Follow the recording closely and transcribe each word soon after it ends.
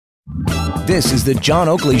This is the John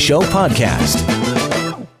Oakley Show podcast.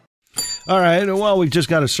 All right, well, we've just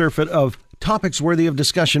got a surfeit of topics worthy of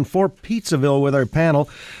discussion for Pizzaville with our panel.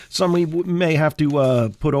 Some we may have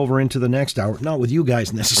to put over into the next hour. Not with you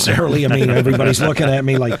guys necessarily. I mean, everybody's looking at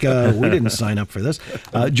me like we didn't sign up for this.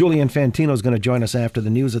 Julian Fantino is going to join us after the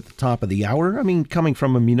news at the top of the hour. I mean, coming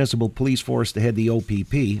from a municipal police force to head the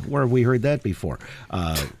OPP, where have we heard that before?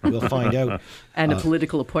 We'll find out. And a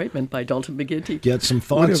political appointment by Dalton McGuinty. Get some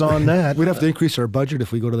thoughts on that. We'd have to increase our budget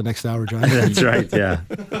if we go to the next hour, John. That's right, yeah.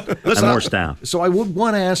 Listen, and more staff. So I would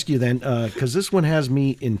want to ask you then, because this one has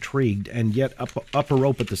me intrigued and yet up a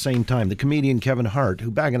rope at the same time. The comedian Kevin Hart, who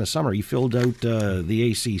back in the summer, he filled out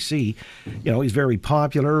the ACC. You know, he's very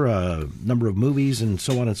popular, number of movies and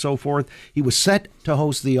so on and so forth. He was set to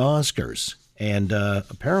host the Oscars, and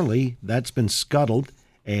apparently that's been scuttled.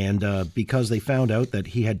 And because they found out that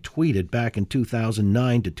he had tweeted back in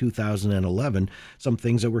 2009 to 2011 some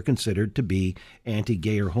things that were considered to be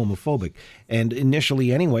anti-gay or homophobic. And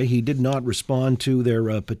initially, anyway, he did not respond to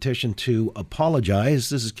their petition to apologize.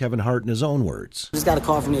 This is Kevin Hart in his own words. Just got a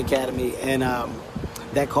call from the Academy, and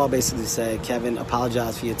that call basically said, Kevin,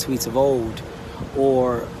 apologize for your tweets of old,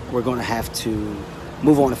 or we're going to have to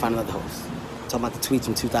move on and find another host. Talking about the tweets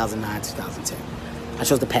from 2009, 2010. I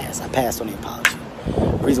chose to pass. I passed on the apology.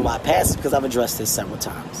 The reason why I passed is because I've addressed this several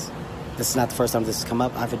times. This is not the first time this has come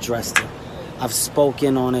up. I've addressed it. I've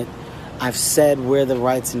spoken on it. I've said where the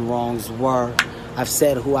rights and wrongs were. I've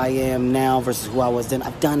said who I am now versus who I was then.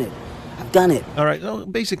 I've done it. I've done it. All right. Well,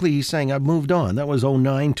 basically, he's saying I've moved on. That was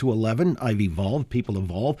 09 to 11. I've evolved. People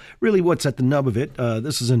evolve. Really, what's at the nub of it,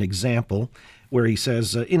 this is an example where he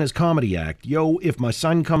says, in his comedy act, yo, if my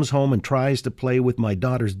son comes home and tries to play with my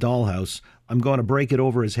daughter's dollhouse, I'm going to break it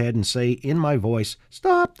over his head and say in my voice,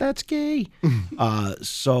 stop, that's gay.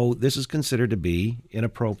 So this is considered to be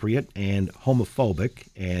inappropriate and homophobic,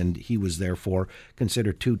 and he was therefore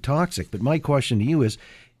considered too toxic. But my question to you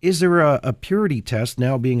is there a purity test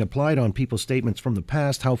now being applied on people's statements from the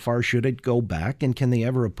past? How far should it go back, and can they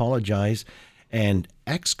ever apologize and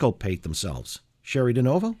exculpate themselves? Cheri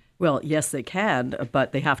DiNovo? Well, yes, they can,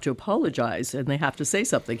 but they have to apologize and they have to say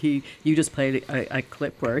something. You just played a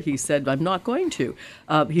clip where he said, "I'm not going to."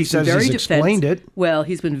 He says he's explained it. Well,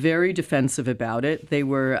 he's been very defensive about it. They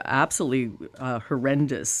were absolutely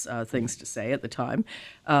horrendous things to say at the time,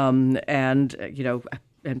 and you know,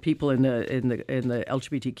 and people in the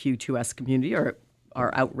LGBTQ2S community are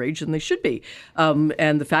outraged, and they should be.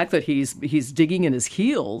 And the fact that he's digging in his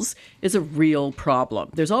heels is a real problem.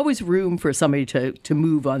 There's always room for somebody to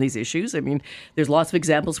move on these issues. I mean, there's lots of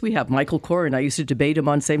examples. We have Michael Corrin. I used to debate him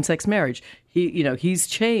on same-sex marriage. He's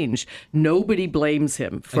changed. Nobody blames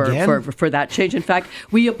him for that change. In fact,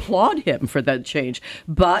 we applaud him for that change.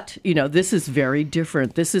 But this is very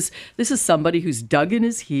different. This is somebody who's dug in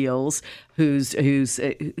his heels,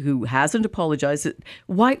 who hasn't apologized.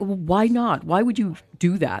 Why not? Why would you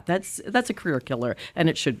do that? That's a career killer, and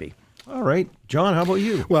it should be. All right. John, how about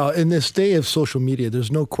you? Well, in this day of social media,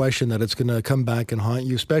 there's no question that it's going to come back and haunt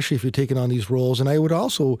you, especially if you're taking on these roles. And I would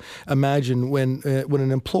also imagine when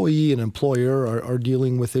an employee and employer are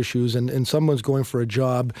dealing with issues and someone's going for a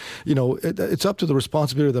job, it's up to the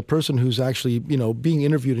responsibility of the person who's actually, being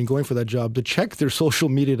interviewed and going for that job to check their social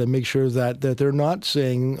media to make sure that they're not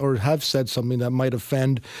saying or have said something that might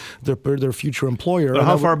offend their future employer. But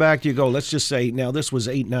how far back do you go? Let's just say, now this was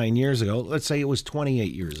 8-9 years ago. Let's say it was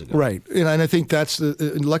 28 years ago. Right. And I think that's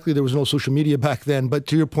luckily there was no social media back then. But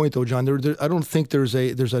to your point, though, John, I don't think there's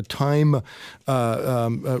a time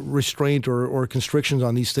restraint or constrictions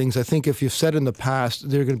on these things. I think if you've said in the past,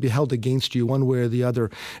 they're going to be held against you one way or the other.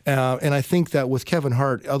 And I think that with Kevin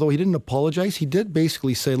Hart, although he didn't apologize, he did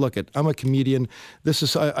basically say, "Look, I'm a comedian.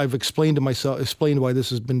 I've explained why this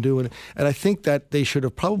has been doing." And I think that they should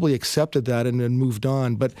have probably accepted that and then moved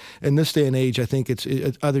on. But in this day and age, I think it's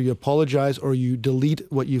either you apologize or you delete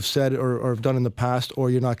what you've said or have done in the past,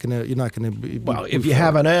 or you're not gonna be. Well, if you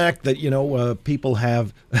have an act that people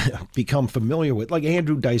have become familiar with, like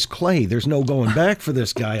Andrew Dice Clay, there's no going back for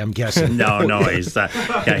this guy. I'm guessing. No, he's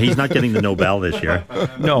not getting the Nobel this year.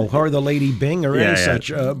 No, or the Lady Bing or any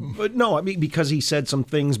such. But no, I mean, because he said some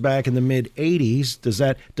things back in the mid '80s.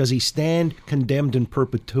 Does he stand condemned in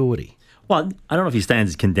perpetuity? Well, I don't know if he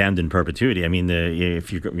stands condemned in perpetuity. I mean,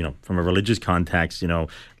 if you from a religious context,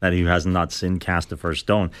 that he has not sinned, cast the first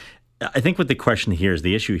stone. I think what the question here is,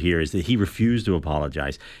 the issue here is that he refused to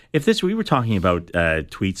apologize. If we were talking about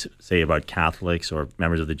tweets, say, about Catholics or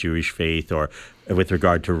members of the Jewish faith or with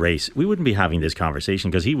regard to race, we wouldn't be having this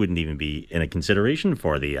conversation because he wouldn't even be in a consideration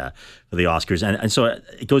for the Oscars. And so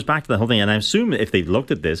it goes back to the whole thing. And I assume if they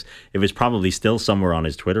looked at this, it was probably still somewhere on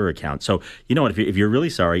his Twitter account. So, you know what, if you're really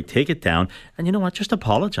sorry, take it down. And you know what, just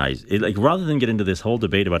apologize. Rather than get into this whole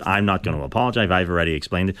debate about I'm not going to apologize, I've already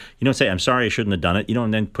explained it. Say, I'm sorry, I shouldn't have done it.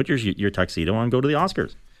 And then put your tuxedo on and go to the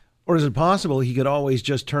Oscars. Or is it possible he could always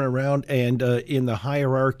just turn around and in the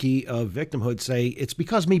hierarchy of victimhood say, it's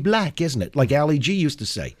because me black, isn't it? Like Ali G used to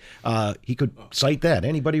say. He could cite that.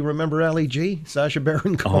 Anybody remember Ali G? Sacha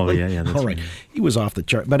Baron Cohen? Oh, yeah. That's all right. He was off the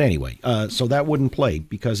chart. But anyway, so that wouldn't play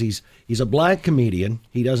because he's a black comedian.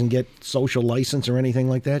 He doesn't get social license or anything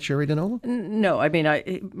like that, Cheri DiNovo? No, I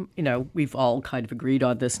mean, we've all kind of agreed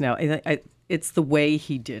on this now. It's the way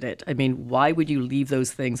he did it. I mean, why would you leave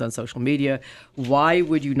those things on social media? Why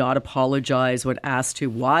would you not apologize when asked to?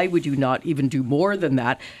 Why would you not even do more than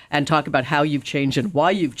that and talk about how you've changed and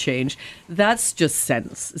why you've changed? That's just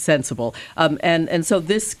sensible. And so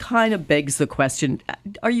this kind of begs the question,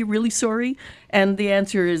 are you really sorry? And the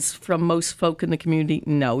answer is, from most folk in the community,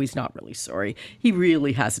 no, he's not really sorry. He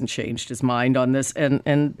really hasn't changed his mind on this. And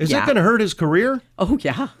is that going to hurt his career? Oh,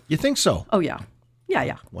 yeah. You think so? Oh, yeah.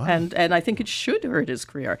 Yeah. Wow. And I think it should hurt his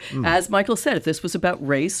career. As Michael said, if this was about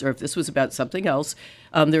race or if this was about something else,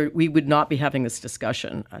 we would not be having this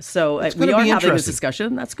discussion. So we are having this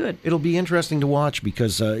discussion. That's good. It'll be interesting to watch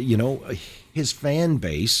because, his fan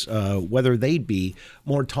base, whether they'd be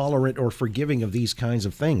more tolerant or forgiving of these kinds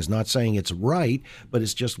of things. Not saying it's right, but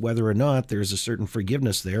it's just whether or not there's a certain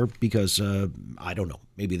forgiveness there because, I don't know,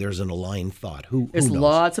 maybe there's an aligned thought. There's knows?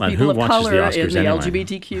 lots of people of color in the anyway?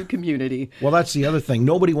 LGBTQ community. Well, that's the other thing.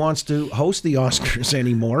 Nobody wants to host the Oscars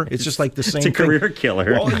anymore. It's just like the same thing. It's a career thing.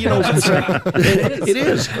 killer. Well, it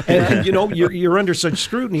is. And you're under such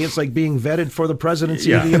scrutiny. It's like being vetted for the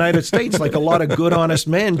presidency of the United States. Like a lot of good, honest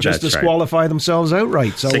men just disqualify themselves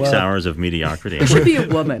outright. So 6 hours of mediocrity. It should be a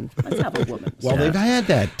woman. Let's have a woman. Well, they've had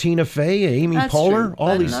that. Tina Fey, Amy Poehler, true,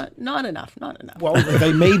 all these. Not enough. Well,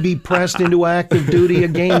 they may be pressed into active duty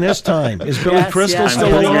again this time. Is Billy Crystal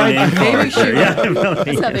still alive? Amy Schumer.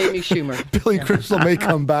 Let's have Amy Schumer. Billy Crystal may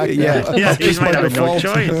come back. He might have no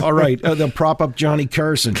choice. All right, they'll prop up Johnny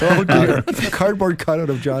Carson. Oh, dear. Cardboard cutout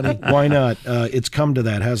of Johnny. Why not? It's come to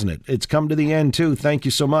that, hasn't it? It's come to the end, too. Thank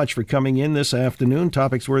you so much for coming in this afternoon.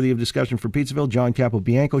 Topics worthy of discussion for Pizzaville. John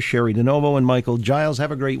Capobianco, Cheri DiNovo, and Michael Giles.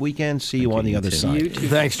 Have a great weekend. See you on the other side. You too.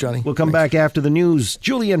 Thanks, Johnny. We'll come back after the news.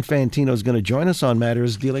 Julian Fantino is going to join us on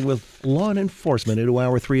matters dealing with law enforcement into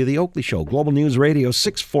Hour 3 of The Oakley Show. Global News Radio,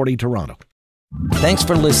 640 Toronto. Thanks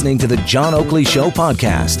for listening to the John Oakley Show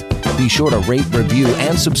podcast. Be sure to rate, review,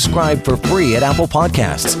 and subscribe for free at Apple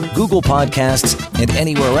Podcasts, Google Podcasts, and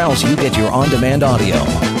anywhere else you get your on-demand audio.